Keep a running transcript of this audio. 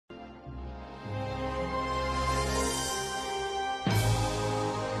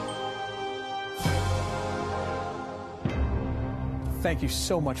Thank you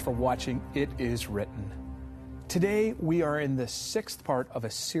so much for watching It Is Written. Today, we are in the 6th part of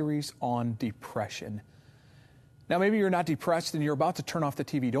a series on depression. Now, maybe you're not depressed and you're about to turn off the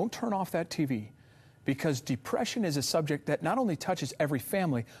TV. Don't turn off that TV, because depression is a subject that not only touches every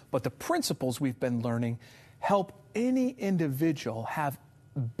family, but the principles we've been learning help any individual have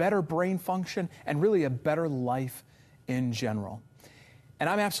better brain function and really a better life in general. And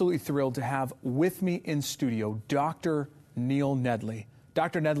I'm absolutely thrilled to have with me in studio Dr. Neil Nedley.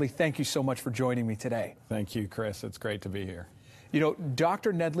 Dr. Nedley, thank you so much for joining me today. Thank you, Chris. It's great to be here. You know,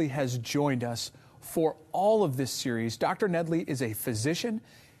 Dr. Nedley has joined us for all of this series. Dr. Nedley is a physician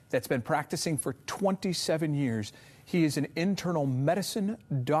that's been practicing for 27 years. He is an internal medicine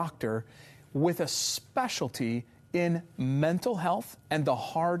doctor with a specialty in mental health and the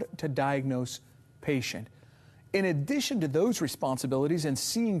hard-to-diagnose patient. In addition to those responsibilities and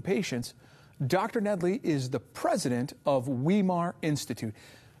seeing patients, Dr. Nedley is the president of Weimar Institute.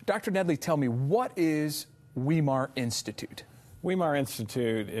 Dr. Nedley, tell me, what is Weimar Institute? Weimar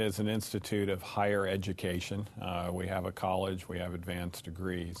Institute is an institute of higher education. We have a college, we have advanced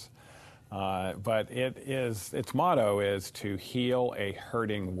degrees. But its motto is to heal a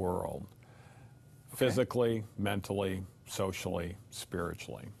hurting world, physically, mentally, socially,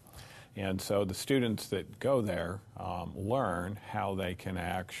 spiritually. And so the students that go there learn how they can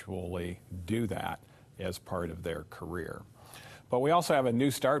actually do that as part of their career. But we also have a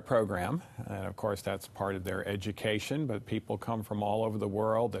New Start program, and of course that's part of their education, but people come from all over the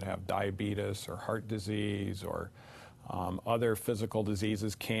world that have diabetes or heart disease or other physical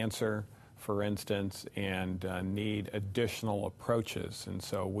diseases, cancer, for instance, and need additional approaches. And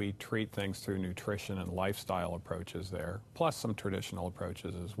so we treat things through nutrition and lifestyle approaches there, plus some traditional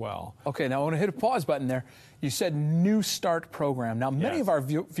approaches as well. Okay, now I want to hit a pause button there. You said New Start program. Now, many of our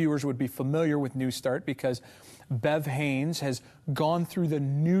viewers would be familiar with New Start because Bev Haynes has gone through the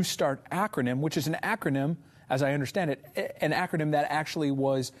New Start acronym, which is an acronym, as I understand it, an acronym that actually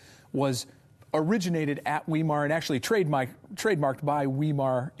was originated at Weimar and actually trademarked by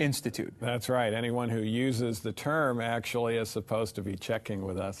Weimar Institute. That's right. Anyone who uses the term actually is supposed to be checking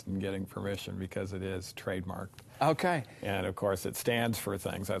with us and getting permission because it is trademarked. Okay. And of course it stands for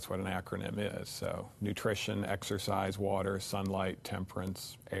things. That's what an acronym is. So nutrition, exercise, water, sunlight,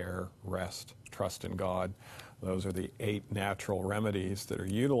 temperance, air, rest, trust in God. Those are the 8 natural remedies that are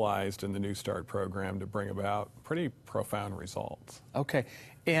utilized in the New Start program to bring about pretty profound results. Okay.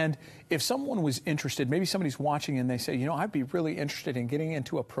 And if someone was interested, maybe somebody's watching and they say, you know, I'd be really interested in getting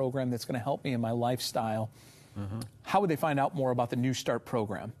into a program that's going to help me in my lifestyle. How would they find out more about the New Start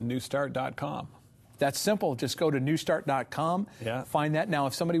program? Newstart.com. That's simple. Just go to newstart.com. Yeah. Find that. Now,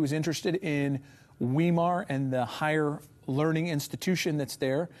 if somebody was interested in Weimar and the higher learning institution that's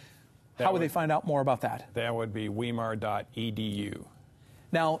there, how would they find out more about that? That would be weimar.edu.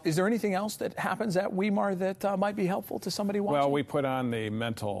 Now, is there anything else that happens at Weimar that might be helpful to somebody watching? Well, we put on the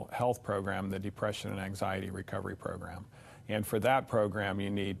mental health program, the depression and anxiety recovery program. And for that program, you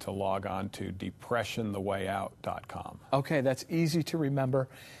need to log on to depressionthewayout.com. Okay, that's easy to remember.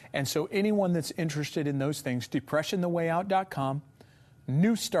 And so anyone that's interested in those things, depressionthewayout.com,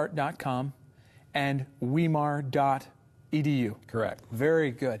 newstart.com, and weimar.edu. Correct.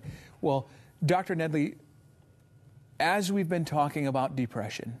 Very good. Well, Dr. Nedley, as we've been talking about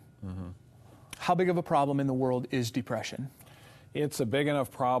depression, how big of a problem in the world is depression? It's a big enough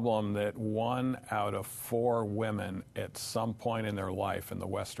problem that 1 out of 4 women at some point in their life in the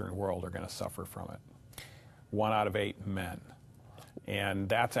Western world are going to suffer from it. 1 out of 8 men. And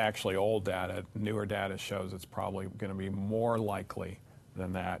that's actually old data. Newer data shows it's probably going to be more likely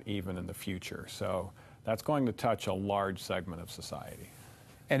than that even in the future. So that's going to touch a large segment of society.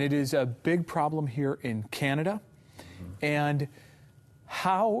 And it is a big problem here in Canada. And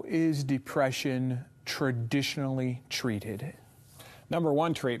how is depression traditionally treated? Number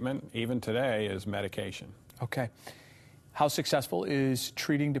 1 treatment, even today, is medication. Okay. How successful is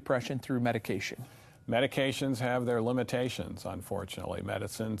treating depression through medication? Medications have their limitations, unfortunately.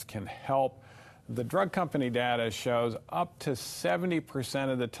 Medicines can help. The drug company data shows up to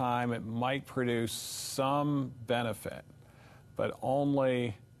 70% of the time it might produce some benefit, but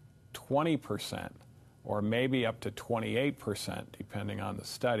only 20%, or maybe up to 28%, depending on the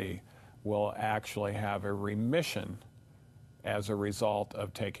study, will actually have a remission as a result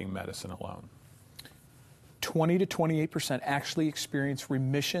of taking medicine alone. 20 to 28% actually experience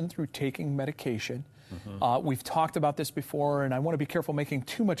remission through taking medication. We've talked about this before, and I want to be careful making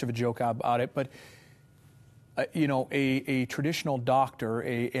too much of a joke about it, but you know, a traditional doctor,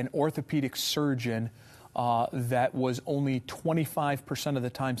 an orthopedic surgeon that was only 25% of the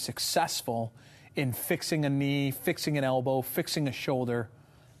time successful in fixing a knee, fixing an elbow, fixing a shoulder,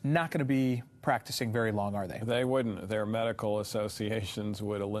 not going to be practicing very long, are they? They wouldn't. Their medical associations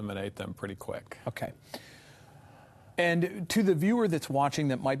would eliminate them pretty quick. Okay. And to the viewer that's watching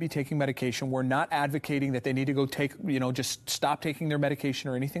that might be taking medication, we're not advocating that they need to go take, just stop taking their medication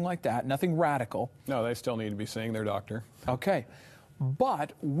or anything like that. Nothing radical. No, they still need to be seeing their doctor. Okay.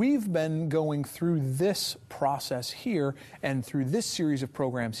 But we've been going through this process here and through this series of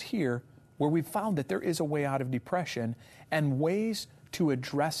programs here where we've found that there is a way out of depression and ways to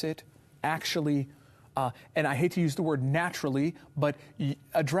address it actually, and I hate to use the word naturally, but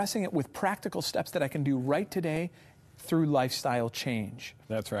addressing it with practical steps that I can do right today through lifestyle change.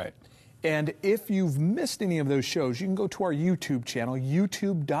 That's right. And if you've missed any of those shows, you can go to our YouTube channel,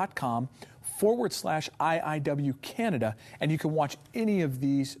 youtube.com/IIW Canada, and you can watch any of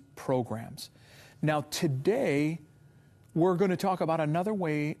these programs. Now, today, we're going to talk about another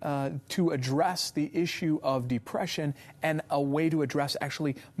way to address the issue of depression and a way to address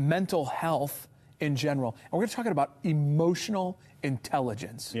actually mental health in general. And we're going to talk about emotional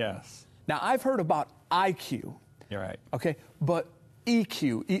intelligence. Yes. Now, I've heard about IQ. You're right. Okay, but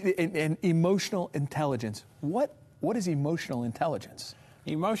EQ and emotional intelligence. What is emotional intelligence?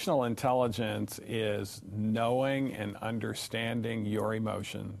 Emotional intelligence is knowing and understanding your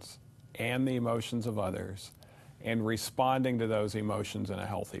emotions and the emotions of others and responding to those emotions in a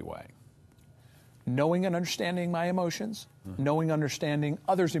healthy way. Knowing and understanding my emotions, knowing, understanding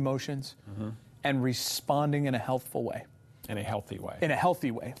others' emotions, and responding in a healthful way. In a healthy way. In a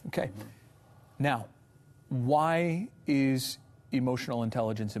healthy way, okay. Now, why is emotional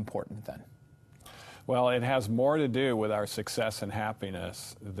intelligence important then? Well, it has more to do with our success and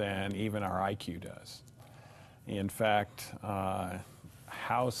happiness than even our IQ does. In fact,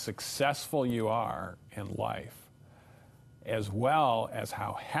 how successful you are in life, as well as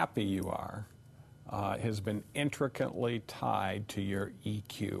how happy you are, has been intricately tied to your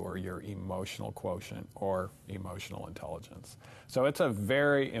EQ, or your emotional quotient, or emotional intelligence. So it's a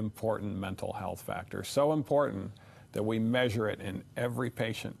very important mental health factor, so important that we measure it in every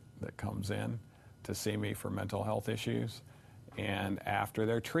patient that comes in to see me for mental health issues. And after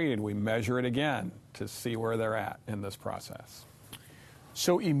they're treated, we measure it again to see where they're at in this process.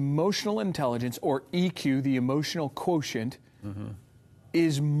 So emotional intelligence, or EQ, the emotional quotient,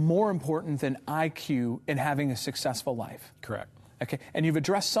 is more important than IQ in having a successful life. Correct. Okay, and you've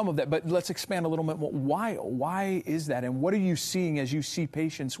addressed some of that, but let's expand a little bit more. Why is that, and what are you seeing as you see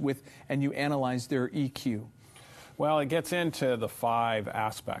patients with and you analyze their EQ? Well, it gets into the 5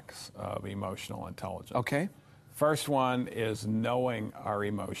 aspects of emotional intelligence. Okay. First one is knowing our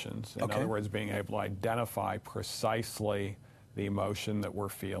emotions. In Okay. other words, being able to identify precisely the emotion that we're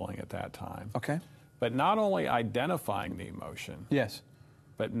feeling at that time. Okay. But not only identifying the emotion, Yes.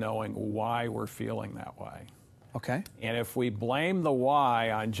 but knowing why we're feeling that way. Okay. And if we blame the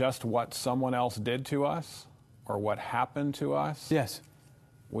why on just what someone else did to us or what happened to us, Yes.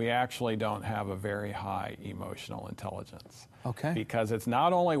 we actually don't have a very high emotional intelligence. Okay. Because it's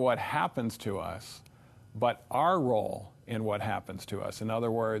not only what happens to us, but our role in what happens to us. In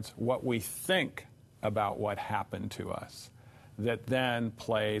other words, what we think about what happened to us, that then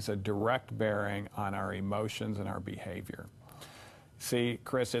plays a direct bearing on our emotions and our behavior. See,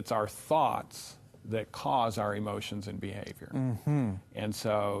 Chris, it's our thoughts that cause our emotions and behavior. And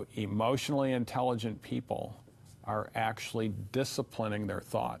so emotionally intelligent people are actually disciplining their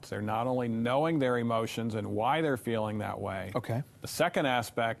thoughts. They're not only knowing their emotions and why they're feeling that way. Okay. The second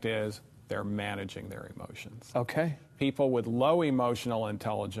aspect is they're managing their emotions. Okay. People with low emotional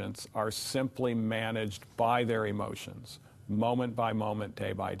intelligence are simply managed by their emotions, moment by moment,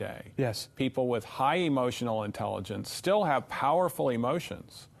 day by day. Yes. People with high emotional intelligence still have powerful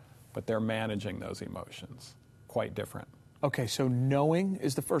emotions, but they're managing those emotions. Quite different. Okay, so knowing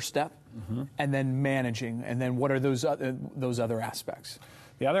is the first step, and then managing, and then what are those other aspects?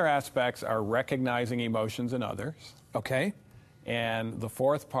 The other aspects are recognizing emotions in others. Okay. And the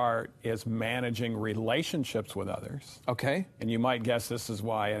fourth part is managing relationships with others. Okay. And you might guess this is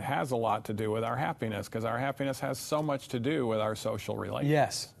why it has a lot to do with our happiness, because our happiness has so much to do with our social relations.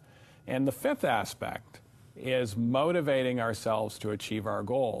 Yes. And the fifth aspect is motivating ourselves to achieve our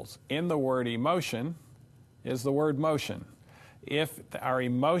goals. In the word emotion is the word motion. If our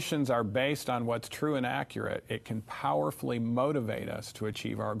emotions are based on what's true and accurate, it can powerfully motivate us to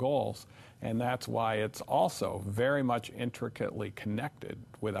achieve our goals. And that's why it's also very much intricately connected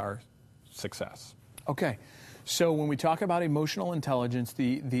with our success. Okay. So when we talk about emotional intelligence,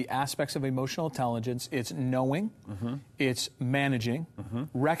 the aspects of emotional intelligence, it's knowing, it's managing,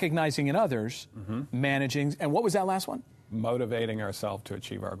 recognizing in others, managing, and what was that last one? Motivating ourselves to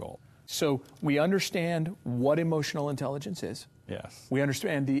achieve our goal. So we understand what emotional intelligence is. Yes. We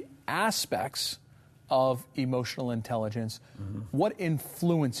understand the aspects of emotional intelligence. What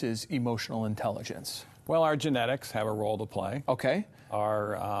influences emotional intelligence? Well, our genetics have a role to play. Okay.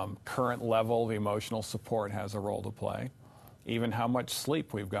 Our current level of emotional support has a role to play. Even how much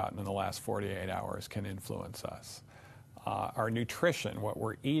sleep we've gotten in the last 48 hours can influence us. Our nutrition, what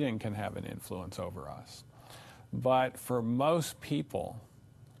we're eating, can have an influence over us. But for most people,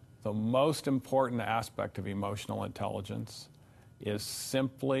 the most important aspect of emotional intelligence is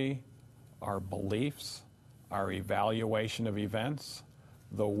simply our beliefs, our evaluation of events,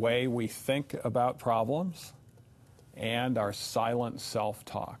 the way we think about problems, and our silent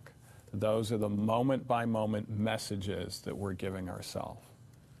self-talk. Those are the moment-by-moment messages that we're giving ourselves.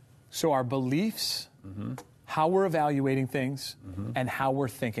 So our beliefs, how we're evaluating things, and how we're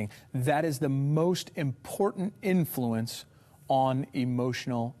thinking, that is the most important influence on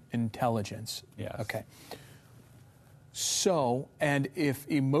emotional intelligence. Yes. Okay. So, and if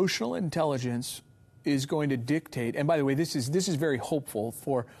emotional intelligence is going to dictate, and by the way, this is very hopeful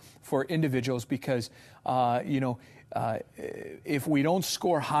for individuals because, if we don't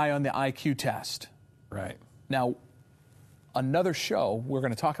score high on the IQ test. Right. Now, another show, we're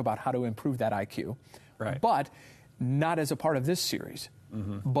going to talk about how to improve that IQ. Right. But not as a part of this series.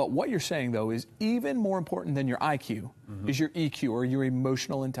 But what you're saying, though, is even more important than your IQ is your EQ, or your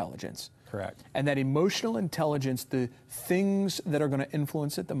emotional intelligence. Correct. And that emotional intelligence, the things that are going to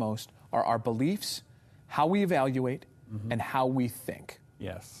influence it the most are our beliefs, how we evaluate, and how we think.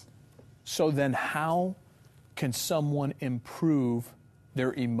 Yes. So then how can someone improve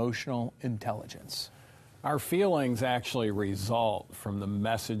their emotional intelligence? Our feelings actually result from the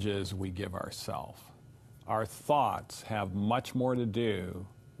messages we give ourselves. Our thoughts have much more to do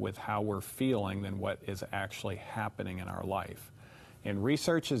with how we're feeling than what is actually happening in our life. And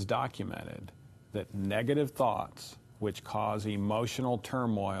research has documented that negative thoughts, which cause emotional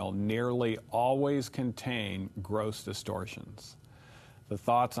turmoil, nearly always contain gross distortions. The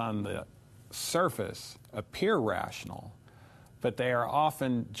thoughts on the surface appear rational, but they are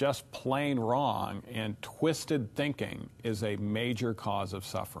often just plain wrong, and twisted thinking is a major cause of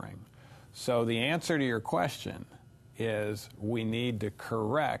suffering. So the answer to your question is we need to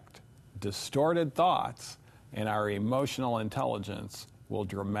correct distorted thoughts, and our emotional intelligence will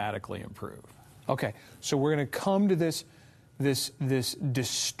dramatically improve. Okay, so we're going to come to this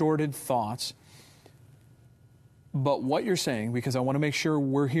distorted thoughts. But what you're saying, because I want to make sure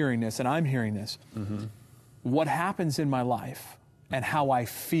we're hearing this and I'm hearing this, what happens in my life and how I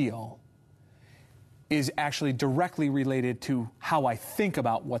feel is actually directly related to how I think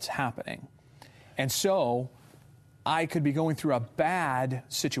about what's happening. And so I could be going through a bad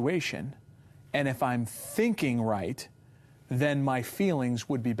situation, and if I'm thinking right, then my feelings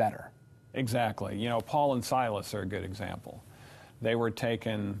would be better. Exactly. You know, Paul and Silas are a good example. They were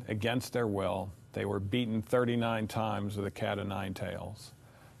taken against their will. They were beaten 39 times with a cat o' nine tails.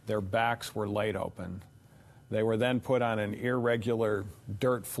 Their backs were laid open. They were then put on an irregular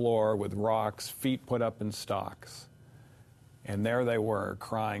dirt floor with rocks, feet put up in stocks. And there they were,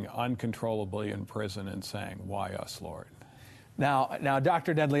 crying uncontrollably in prison and saying, "Why us, Lord?" Now,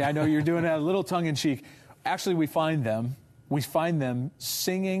 Dr. Nedley, I know you're doing a little tongue-in-cheek. Actually, we find them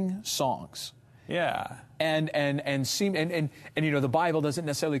singing songs. Yeah. And you know, the Bible doesn't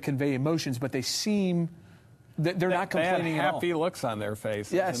necessarily convey emotions, but they seem they're not complaining They had at all. happy looks on their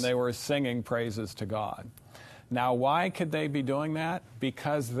faces, Yes. and they were singing praises to God. Now, why could they be doing that?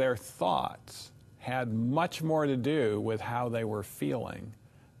 Because their thoughts had much more to do with how they were feeling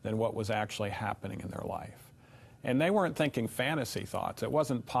than what was actually happening in their life. And they weren't thinking fantasy thoughts. It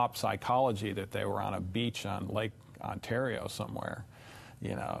wasn't pop psychology that they were on a beach on Lake Ontario somewhere.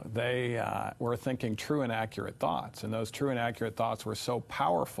 You know, they were thinking true and accurate thoughts. And those true and accurate thoughts were so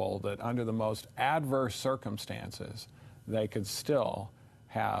powerful that under the most adverse circumstances, they could still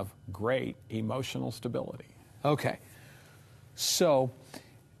have great emotional stability. Okay. So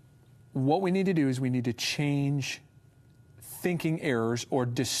what we need to do is we need to change thinking errors or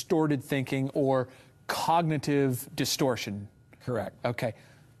distorted thinking or cognitive distortion. Correct. Okay.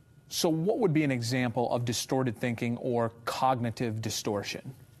 So what would be an example of distorted thinking or cognitive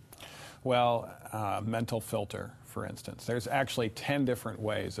distortion? Well, mental filter, for instance. There's actually 10 different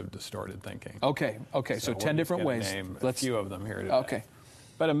ways of distorted thinking. Okay. So 10 different ways. Name a few of them here today. Okay.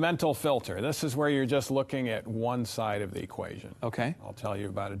 But a mental filter, this is where you're just looking at one side of the equation. Okay. I'll tell you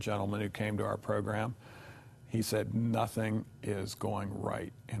about a gentleman who came to our program. He said, "Nothing is going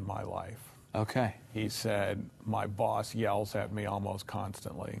right in my life." Okay. He said, "My boss yells at me almost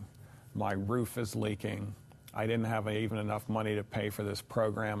constantly. My roof is leaking. I didn't have even enough money to pay for this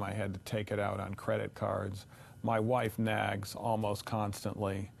program. I had to take it out on credit cards. My wife nags almost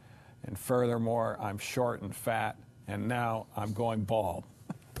constantly. And furthermore, I'm short and fat, and now I'm going bald.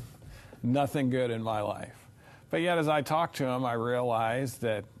 Nothing good in my life. But yet, as I talked to him, I realized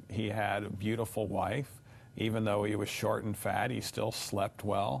that he had a beautiful wife. Even though he was short and fat, he still slept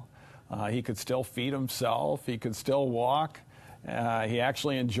well. He could still feed himself. He could still walk. He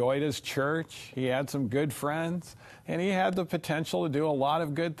actually enjoyed his church. He had some good friends. And he had the potential to do a lot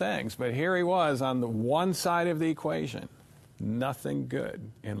of good things. But here he was on the one side of the equation. Nothing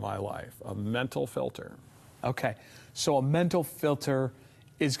good in my life. A mental filter. Okay. So a mental filter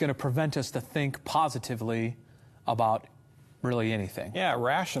is going to prevent us to think positively about really anything. Yeah,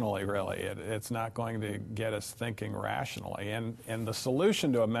 rationally, really. It's not going to get us thinking rationally. And the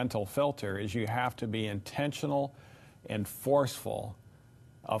solution to a mental filter is you have to be intentional and forceful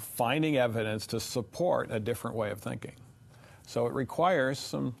of finding evidence to support a different way of thinking. So it requires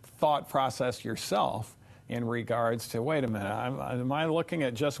some thought process yourself in regards to, wait a minute, am I looking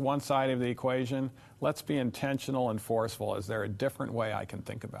at just one side of the equation? Let's be intentional and forceful. Is there a different way I can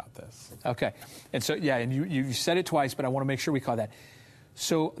think about this? Okay. And so, yeah, and you said it twice, but I want to make sure we call that.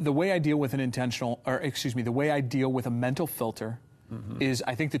 So the way I deal with the way I deal with a mental filter is,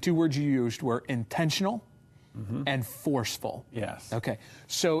 I think the two words you used were intentional and forceful. Yes. Okay.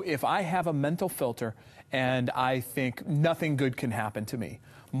 So if I have a mental filter and I think nothing good can happen to me,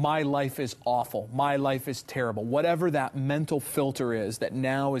 my life is awful, my life is terrible, whatever that mental filter is that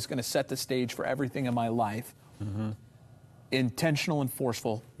now is going to set the stage for everything in my life, intentional and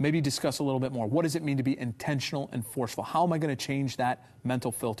forceful. Maybe discuss a little bit more. What does it mean to be intentional and forceful? How am I going to change that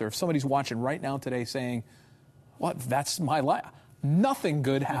mental filter? If somebody's watching right now today saying, what, that's my life, nothing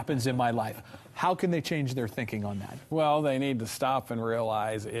good happens in my life, how can they change their thinking on that? Well, they need to stop and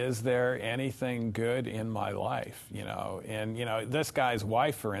realize, is there anything good in my life? And this guy's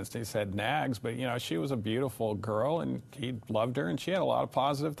wife, for instance, had nags, but she was a beautiful girl, and he loved her, and she had a lot of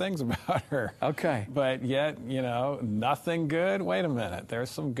positive things about her. Okay. But yet, nothing good. Wait a minute, there's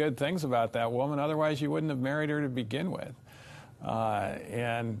some good things about that woman. Otherwise, you wouldn't have married her to begin with.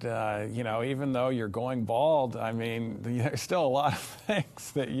 Even though you're going bald, I mean, there's still a lot of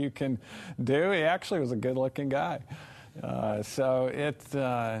things that you can do. He actually was a good-looking guy. So it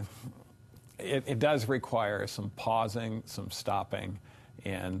does require some pausing, some stopping,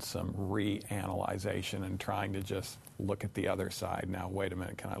 and some reanalyzation and trying to just look at the other side. Now, wait a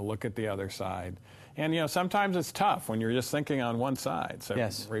minute, can I look at the other side? And, sometimes it's tough when you're just thinking on one side. So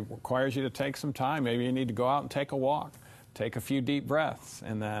yes. It requires you to take some time. Maybe you need to go out and take a walk. Take a few deep breaths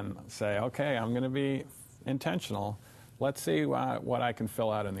and then say, okay, I'm going to be intentional. Let's see what I can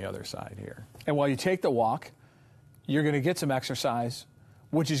fill out on the other side here. And while you take the walk, you're going to get some exercise,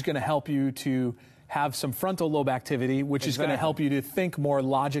 which is going to help you to have some frontal lobe activity, which is going to help you to think more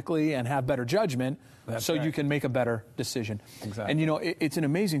logically and have better judgment. That's so right. You can make a better decision. Exactly. And it's an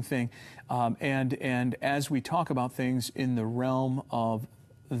amazing thing. And as we talk about things in the realm of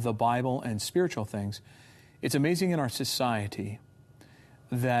the Bible and spiritual things, it's amazing in our society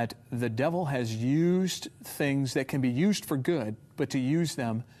that the devil has used things that can be used for good, but to use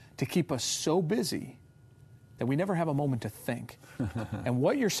them to keep us so busy that we never have a moment to think. And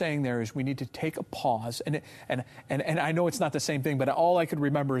what you're saying there is we need to take a pause. And I know it's not the same thing, but all I could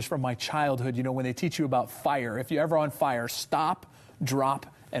remember is from my childhood, when they teach you about fire. If you're ever on fire, stop, drop,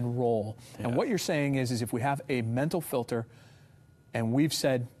 and roll. Yeah. And what you're saying is if we have a mental filter, and we've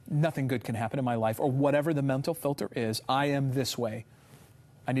said, nothing good can happen in my life, or whatever the mental filter is, I am this way.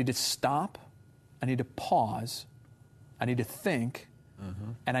 I need to stop, I need to pause, I need to think,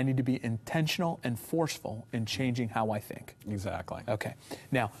 and I need to be intentional and forceful in changing how I think. Exactly. Okay.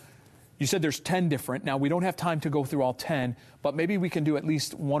 Now, you said there's 10 different. Now, we don't have time to go through all 10, but maybe we can do at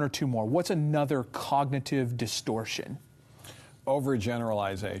least one or two more. What's another cognitive distortion?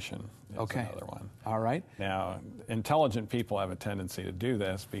 Overgeneralization. Okay. Another one. All right. Now, intelligent people have a tendency to do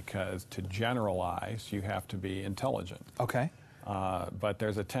this because to generalize, you have to be intelligent. Okay. But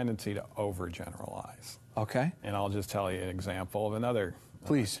there's a tendency to overgeneralize. Okay. And I'll just tell you an example of another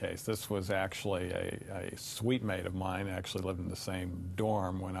case. This was actually a suite mate of mine. I actually lived in the same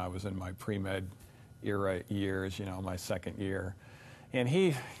dorm when I was in my pre-med era years, my second year. And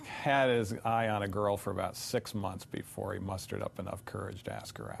he had his eye on a girl for about 6 months before he mustered up enough courage to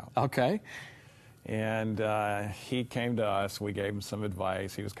ask her out. Okay. And he came to us. We gave him some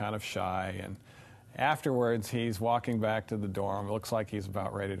advice. He was kind of shy. And afterwards, he's walking back to the dorm. It looks like he's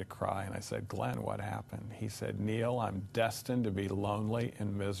about ready to cry. And I said, Glenn, what happened? He said, Neil, I'm destined to be lonely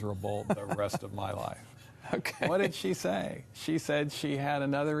and miserable the rest of my life. Okay. What did she say? She said she had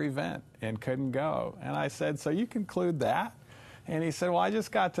another event and couldn't go. And I said, so you conclude that? And he said, well, I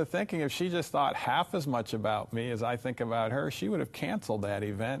just got to thinking if she just thought half as much about me as I think about her, she would have canceled that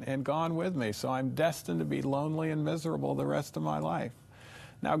event and gone with me. So I'm destined to be lonely and miserable the rest of my life.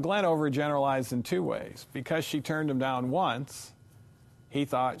 Now, Glenn overgeneralized in two ways. Because she turned him down once, he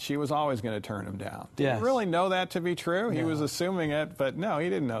thought she was always going to turn him down. Didn't Yes. really know that to be true. He No. was assuming it, but no, he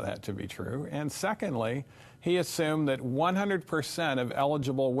didn't know that to be true. And secondly, he assumed that 100% of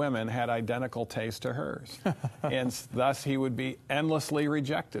eligible women had identical taste to hers. And thus he would be endlessly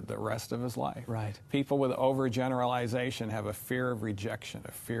rejected the rest of his life. Right. People with overgeneralization have a fear of rejection,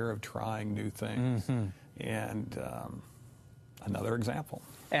 a fear of trying new things. And another example.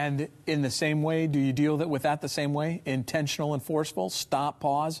 And in the same way, do you deal with that the same way? Intentional and forceful? Stop,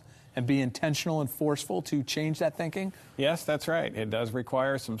 pause, and be intentional and forceful to change that thinking? Yes, that's right. It does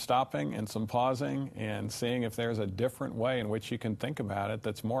require some stopping and some pausing and seeing if there's a different way in which you can think about it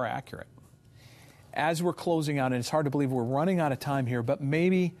that's more accurate. As we're closing out, and it's hard to believe we're running out of time here, but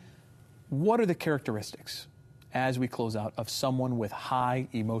maybe what are the characteristics as we close out of someone with high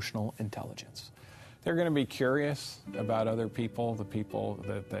emotional intelligence? They're going to be curious about other people, the people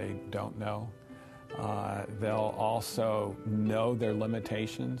that they don't know. They'll also know their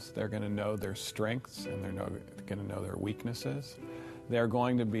limitations. They're going to know their strengths, and they're going to know their weaknesses. They're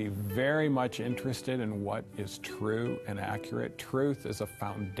going to be very much interested in what is true and accurate. Truth is a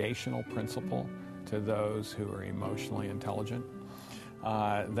foundational principle to those who are emotionally intelligent.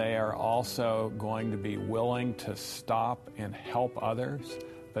 They are also going to be willing to stop and help others,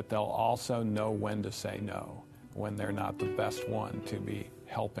 but they'll also know when to say no, when they're not the best one to be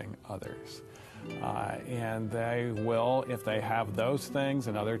helping others. And they will, if they have those things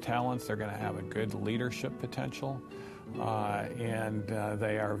and other talents, they're going to have a good leadership potential. And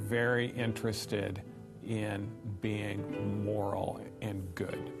they are very interested in being moral and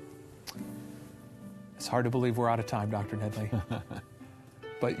good. It's hard to believe we're out of time, Dr. Nedley.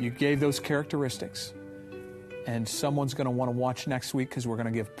 But you gave those characteristics. And someone's going to want to watch next week because we're going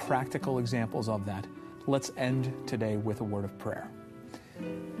to give practical examples of that. Let's end today with a word of prayer.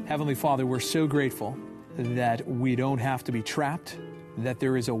 Heavenly Father, we're so grateful that we don't have to be trapped, that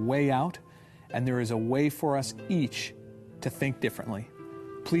there is a way out, and there is a way for us each to think differently.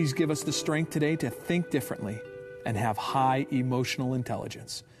 Please give us the strength today to think differently and have high emotional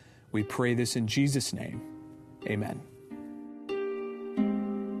intelligence. We pray this in Jesus' name. Amen.